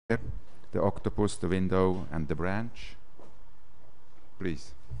the octopus, the window, and the branch.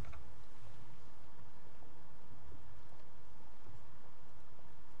 Please.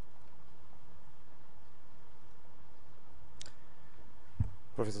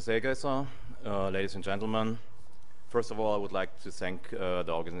 Professor Seegesser, ladies and gentlemen, first of all, I would like to thank the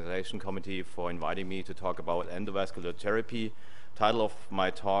organization committee for inviting me to talk about endovascular therapy. Title of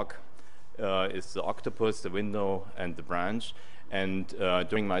my talk is The Octopus, the Window, and the Branch. And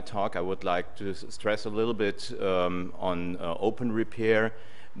during my talk, I would like to stress a little bit on open repair.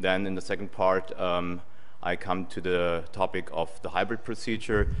 Then in the second part, I come to the topic of the hybrid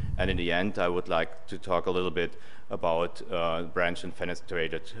procedure. And in the end, I would like to talk a little bit about branch and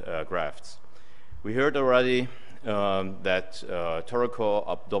fenestrated grafts. We heard already that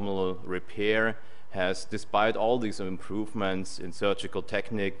thoracoabdominal repair has, despite all these improvements in surgical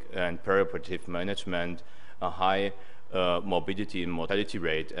technique and perioperative management, a high morbidity and mortality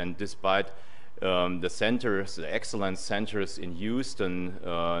rate. And despite the centers, the excellent centers in Houston,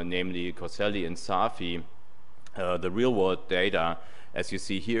 namely Coselli and Safi, the real-world data, as you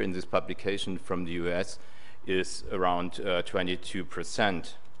see here in this publication from the US, is around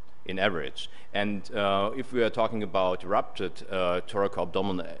 22% in average. And if we are talking about ruptured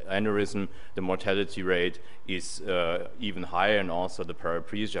thoracoabdominal aneurysm, the mortality rate is even higher, and also the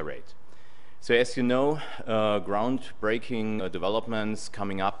paraplegia rate. So as you know, groundbreaking developments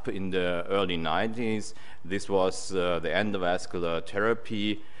coming up in the early 90s. This was the endovascular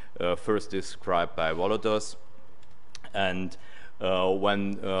therapy, first described by Volodos. And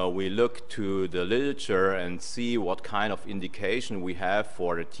when we look to the literature and see what kind of indication we have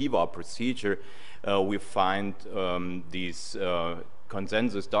for the TEVAR procedure, we find these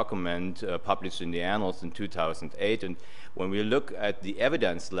consensus document published in the Annals in 2008. And when we look at the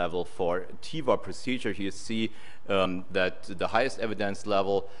evidence level for TEVAR procedure, you see that the highest evidence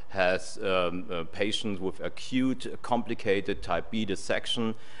level has patients with acute complicated type B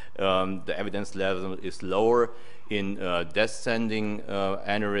dissection. The evidence level is lower in descending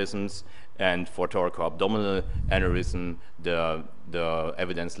aneurysms, and for thoracoabdominal aneurysm, the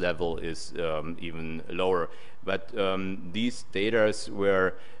evidence level is even lower. But these data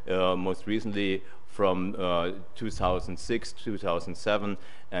were most recently from 2006, 2007,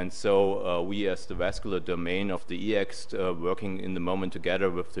 and so we as the vascular domain of the EACT working in the moment together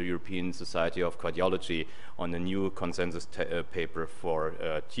with the European Society of Cardiology on a new consensus paper for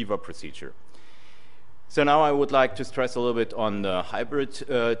TEVAR procedure. So now I would like to stress a little bit on the hybrid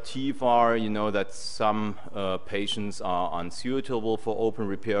TEVAR. You know that some patients are unsuitable for open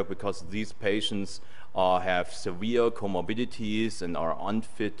repair because these patients have severe comorbidities and are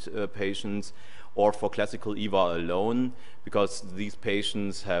unfit patients, or for classical EVAR alone, because these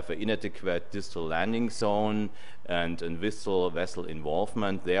patients have an inadequate distal landing zone and distal vessel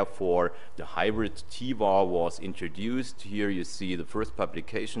involvement. Therefore, the hybrid TEVAR was introduced. Here you see the first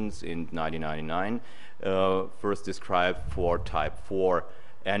publications in 1999, first described for type 4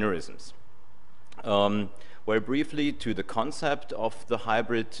 aneurysms. Very briefly to the concept of the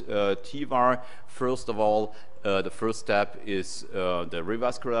hybrid TEVAR. First of all, the first step is the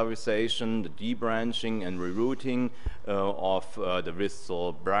revascularization, the debranching and rerouting of the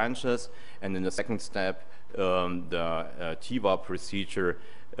distal branches. And in the second step, the TEVAR procedure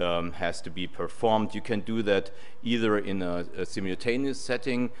has to be performed. You can do that either in a simultaneous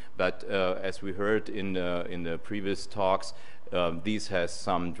setting, but as we heard in the previous talks, these has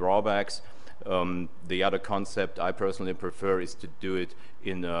some drawbacks. The other concept I personally prefer is to do it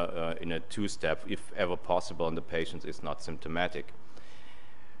in a two-step, if ever possible, and the patient is not symptomatic.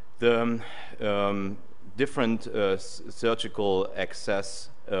 The different surgical access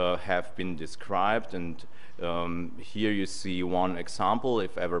have been described, and here you see one example.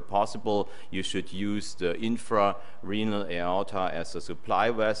 If ever possible, you should use the infrarenal aorta as a supply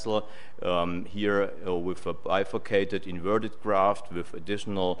vessel. Here with a bifurcated inverted graft with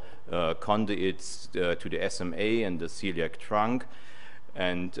additional conduits to the SMA and the celiac trunk.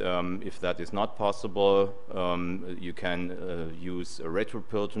 And if that is not possible, you can use a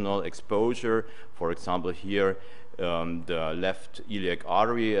retroperitoneal exposure. For example, here the left iliac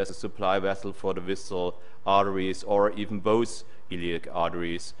artery as a supply vessel for the visceral arteries, or even both iliac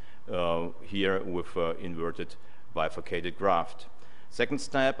arteries here with inverted bifurcated graft. Second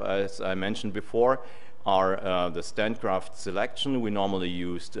step, as I mentioned before, are the stand graft selection. We normally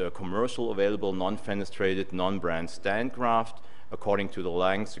used commercial available non-fenestrated non-brand stand graft according to the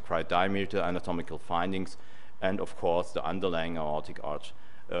length, required diameter, anatomical findings, and of course the underlying aortic arch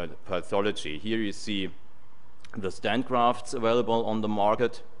pathology. Here you see the stand grafts available on the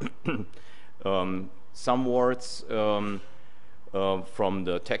market. Some wards From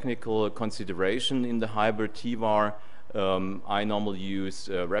the technical consideration in the hybrid TVAR, I normally use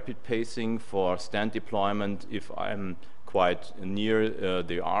rapid pacing for stent deployment if I'm quite near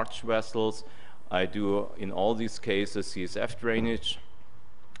the arch vessels. I do in all these cases CSF drainage,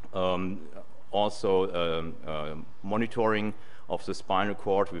 also monitoring of the spinal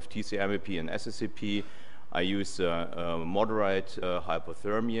cord with TCMAP and SSCP. I use moderate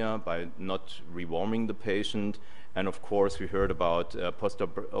hypothermia by not rewarming the patient. And of course, we heard about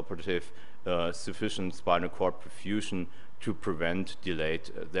postoperative sufficient spinal cord perfusion to prevent delayed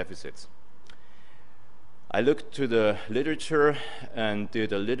deficits. I looked to the literature and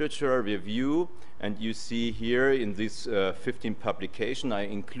did a literature review, and you see here in this 15 publication, I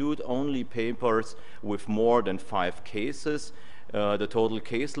include only papers with more than 5 cases. The total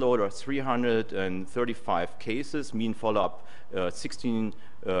caseload are 335 cases, mean follow-up 16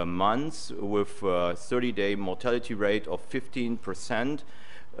 months with 30-day mortality rate of 15%,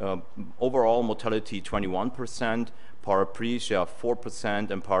 overall mortality 21%, paraplegia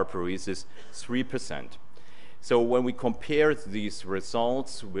 4%, and paraparesis 3%. So when we compare these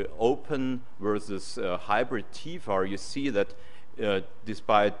results with open versus hybrid TVAR, you see that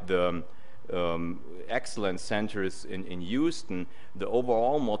despite the excellent centers in Houston, the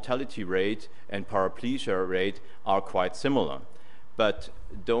overall mortality rate and paraplegia rate are quite similar. But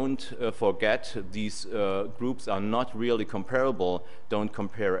don't forget, these groups are not really comparable. Don't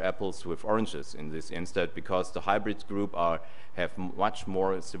compare apples with oranges in this instead, because the hybrid group have much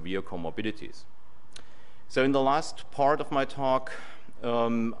more severe comorbidities. So in the last part of my talk,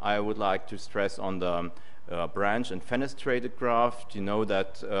 I would like to stress on the branch and fenestrated graft. You know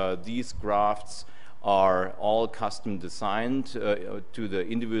that these grafts are all custom designed to the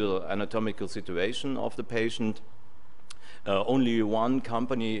individual anatomical situation of the patient. Only one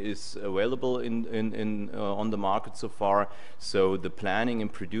company is available on the market so far, so the planning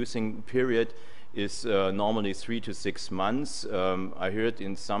and producing period is normally 3 to 6 months. I heard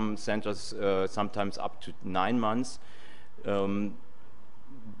in some centers sometimes up to 9 months.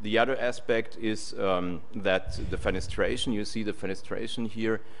 The other aspect is that the fenestration, you see the fenestration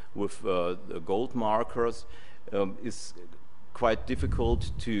here with the gold markers, is quite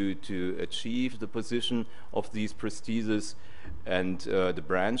difficult to achieve the position of these prostheses. And the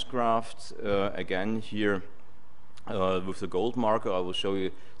branch graft, again here with the gold marker, I will show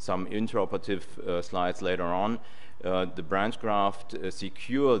you some intraoperative slides later on. The branch graft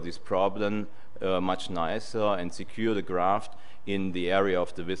secure this problem much nicer and secure the graft in the area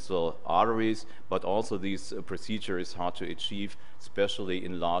of the visceral arteries, but also this procedure is hard to achieve, especially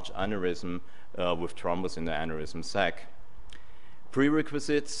in large aneurysm with thrombus in the aneurysm sac.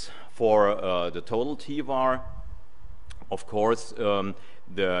 Prerequisites for the total TVAR, of course, the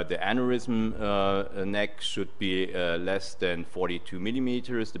aneurysm neck should be less than 42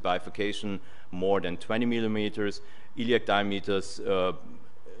 millimeters, the bifurcation more than 20 millimeters, iliac diameters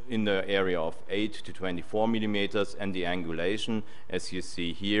in the area of 8 to 24 millimeters, and the angulation, as you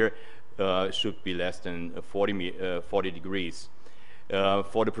see here, should be less than 40 degrees.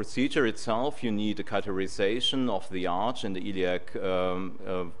 For the procedure itself, you need a cauterization of the arch and the iliac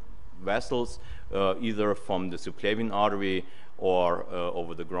vessels, either from the subclavian artery or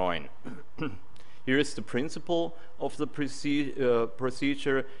over the groin. Here is the principle of the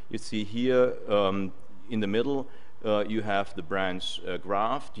procedure. You see here in the middle, you have the branch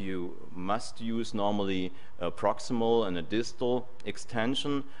graft. You must use normally a proximal and a distal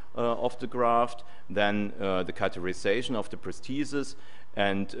extension of the graft, then the cauterization of the prosthesis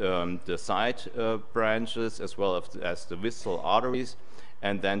and the side branches, as well as the visceral arteries.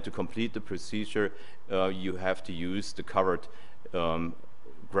 And then to complete the procedure, you have to use the covered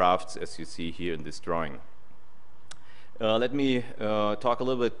grafts, as you see here in this drawing. Let me talk a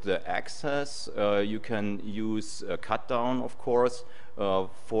little bit the access. You can use a cut down, of course,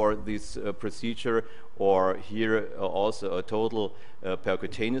 for this procedure, or here also a total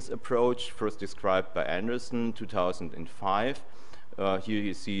percutaneous approach, first described by Anderson, 2005. Here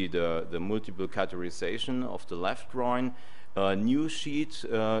you see the multiple cauterization of the left groin. A new sheet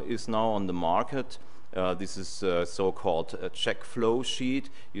is now on the market. This is a so-called check flow sheet.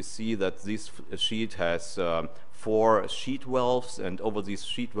 You see that this sheet has 4 sheet valves, and over these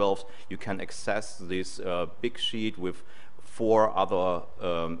sheet valves you can access this big sheet with 4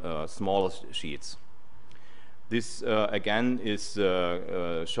 other smaller sheets. This again is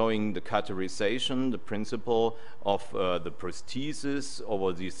showing the cauterization, the principle of the prosthesis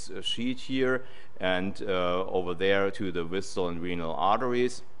over this sheet here, and over there to the visceral and renal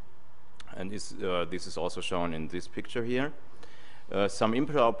arteries. And this is also shown in this picture here. Some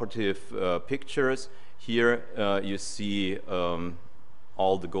intraoperative pictures. Here you see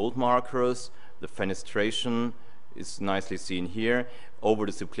all the gold markers. The fenestration is nicely seen here. Over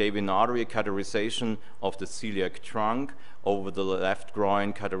the subclavian artery, cauterization of the celiac trunk. Over the left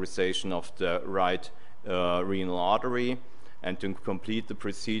groin, cauterization of the right renal artery. And to complete the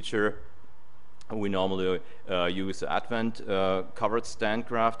procedure, we normally use the Advent covered stand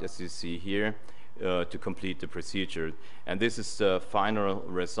graft, as you see here, to complete the procedure. And this is the final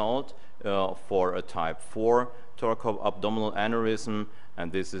result for a type 4 thoracoabdominal aneurysm,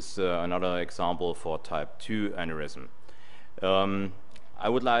 and this is another example for type 2 aneurysm.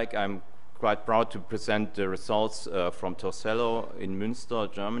 I'm quite proud to present the results from Torcello in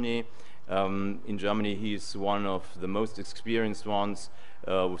Münster, Germany. In Germany, he is one of the most experienced ones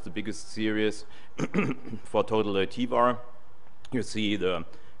with the biggest series for total TEVAR. You see the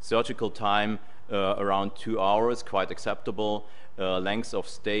surgical time around 2 hours, quite acceptable. Length of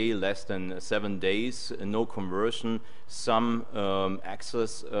stay less than 7 days, no conversion, some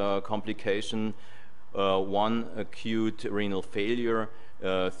access complication, one acute renal failure,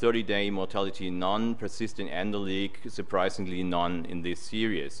 30-day mortality none, persisting endoleak surprisingly none in this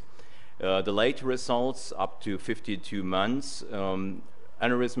series. The late results up to 52 months,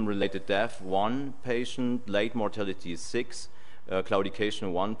 aneurysm-related death 1 patient, late mortality 6,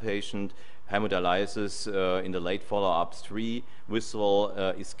 claudication 1 patient, hemodialysis in the late follow-up 3, visceral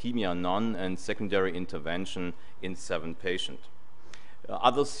ischemia none, and secondary intervention in 7 patients.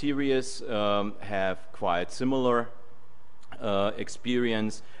 Other series have quite similar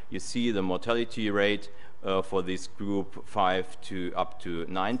experience. You see the mortality rate for this group 5 to up to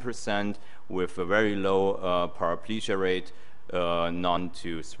 9%, with a very low paraplegia rate, none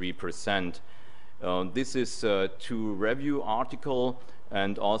to 3%. This is to review article,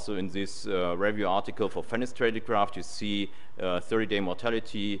 and also in this review article for fenestrated graft, you see 30-day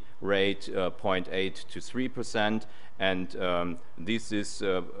mortality rate 0.8 to 3%, and this is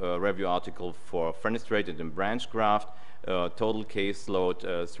a review article for fenestrated and branch graft. Total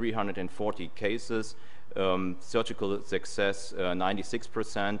caseload 340 cases, surgical success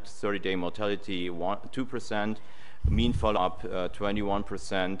 96%, 30-day mortality 2%, mean follow-up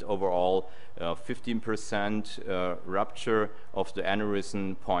 21%, overall 15%, rupture of the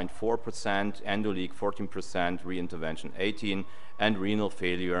aneurysm 0.4%, endoleak 14%, reintervention 18%, and renal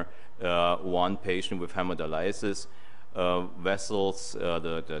failure 1 patient with hemodialysis. Vessels,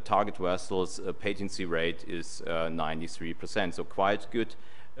 the target vessels, patency rate is 93%, so quite good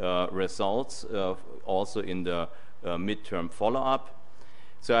results also in the midterm follow-up.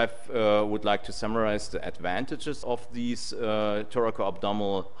 So I would like to summarize the advantages of these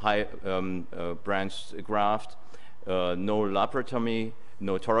thoracoabdominal high branched graft. No laparotomy,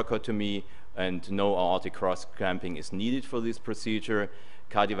 no thoracotomy, and no aortic cross-clamping is needed for this procedure.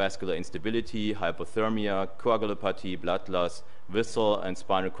 Cardiovascular instability, hypothermia, coagulopathy, blood loss, visceral and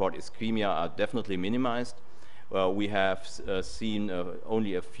spinal cord ischemia are definitely minimized. We have seen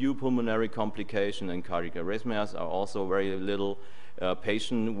only a few pulmonary complications, and cardiac arrhythmias are also very little.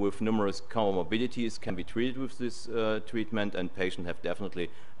 Patients with numerous comorbidities can be treated with this treatment, and patients have definitely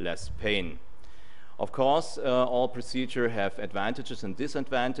less pain. Of course, all procedures have advantages and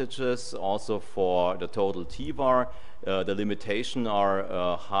disadvantages. Also for the total TEVAR, the limitations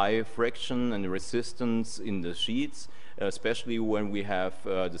are high friction and resistance in the sheets, especially when we have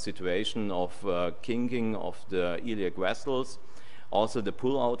the situation of kinking of the iliac vessels. Also, the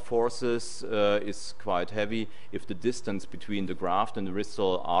pull-out forces is quite heavy if the distance between the graft and the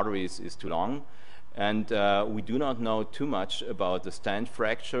visceral arteries is too long. And we do not know too much about the stand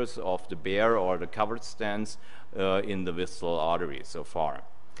fractures of the bare or the covered stands in the visceral artery so far.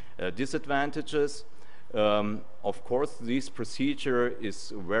 Disadvantages, of course, this procedure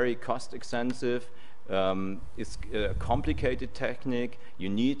is very cost extensive. It's a complicated technique. You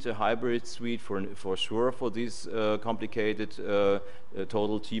need a hybrid suite for sure for this complicated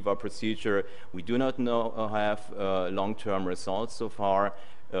total TEVAR procedure. We do not have long-term results so far.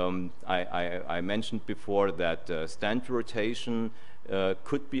 I mentioned before that stand rotation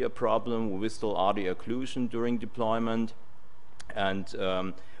could be a problem with visceral artery occlusion during deployment,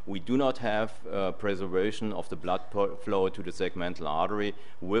 and we do not have preservation of the blood flow to the segmental artery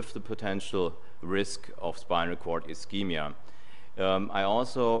with the potential risk of spinal cord ischemia. I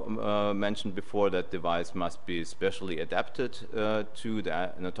also mentioned before that device must be specially adapted to the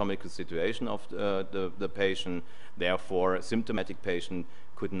anatomical situation of the patient. Therefore, a symptomatic patient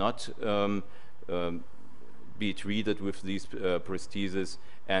could not be treated with these prostheses,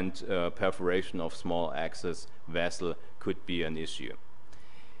 and perforation of small access vessel could be an issue.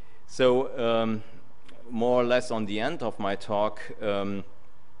 So more or less on the end of my talk,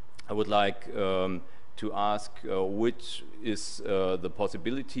 I would like to ask which is the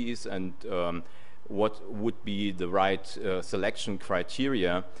possibilities and what would be the right selection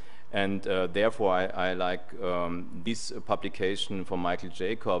criteria. And therefore, I like this publication from Michael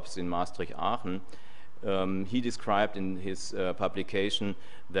Jacobs in Maastricht-Aachen. He described in his publication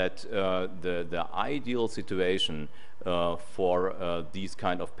that the ideal situation for these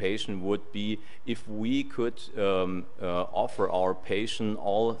kind of patient would be if we could offer our patient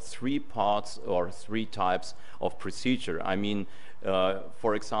all three parts or three types of procedure. I mean,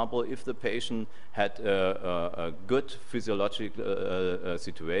 for example, if the patient had a good physiological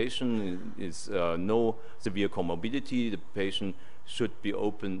situation, is no severe comorbidity, the patient should be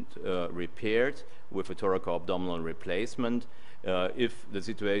opened, repaired with a thoracoabdominal replacement. If the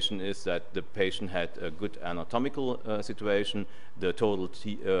situation is that the patient had a good anatomical situation, the total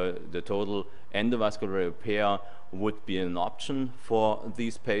endovascular repair would be an option for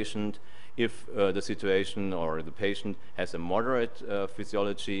this patient. If the situation or the patient has a moderate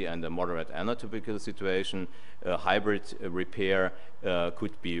physiology and a moderate anatomical situation, hybrid repair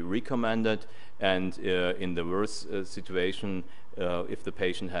could be recommended. And in the worst situation, if the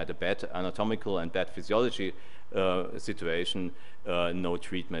patient had a bad anatomical and bad physiology situation, no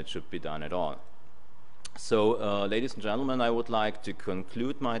treatment should be done at all. So, ladies and gentlemen, I would like to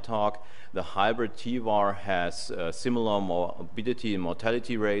conclude my talk. The hybrid TEVAR has similar morbidity and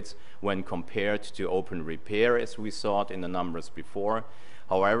mortality rates when compared to open repair, as we saw it in the numbers before.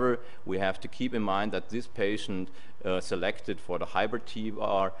 However, we have to keep in mind that this patient selected for the hybrid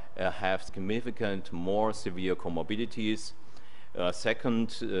TEVAR have significant more severe comorbidities. Second,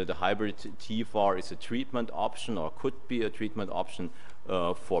 the hybrid TEVAR is a treatment option, or could be a treatment option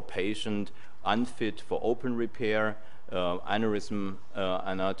for patient unfit for open repair, aneurysm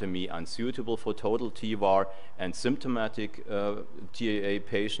anatomy unsuitable for total TEVAR, and symptomatic TAA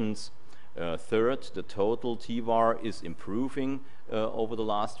patients. Third, the total TEVAR is improving over the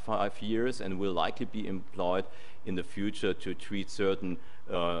last 5 years and will likely be employed in the future to treat certain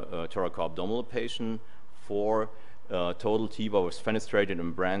thoracoabdominal patients. Four, total TEVAR with fenestrated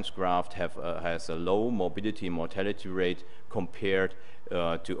and branch graft has a low morbidity and mortality rate compared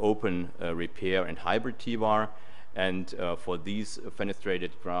to open repair and hybrid TEVAR. And for these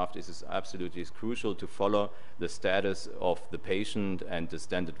fenestrated graft, it is absolutely crucial to follow the status of the patient and the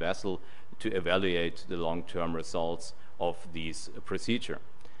stented vessel to evaluate the long-term results of this procedure.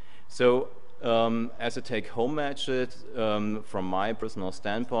 So, as a take-home message, from my personal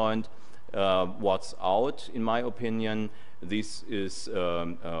standpoint, what's out, in my opinion, this is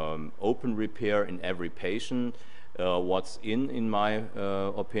open repair in every patient. What's in my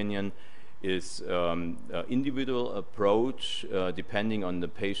opinion, is individual approach depending on the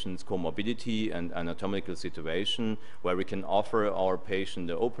patient's comorbidity and anatomical situation, where we can offer our patient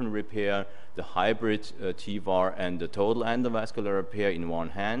the open repair, the hybrid TEVAR, and the total endovascular repair in one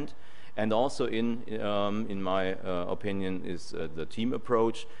hand. And also in my opinion is the team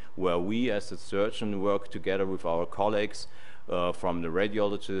approach, where we as a surgeon work together with our colleagues from the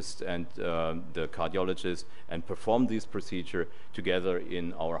radiologist and the cardiologist and perform this procedure together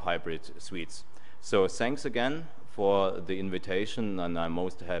in our hybrid suites. So thanks again for the invitation, and I'm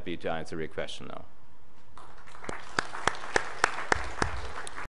most happy to answer your question now.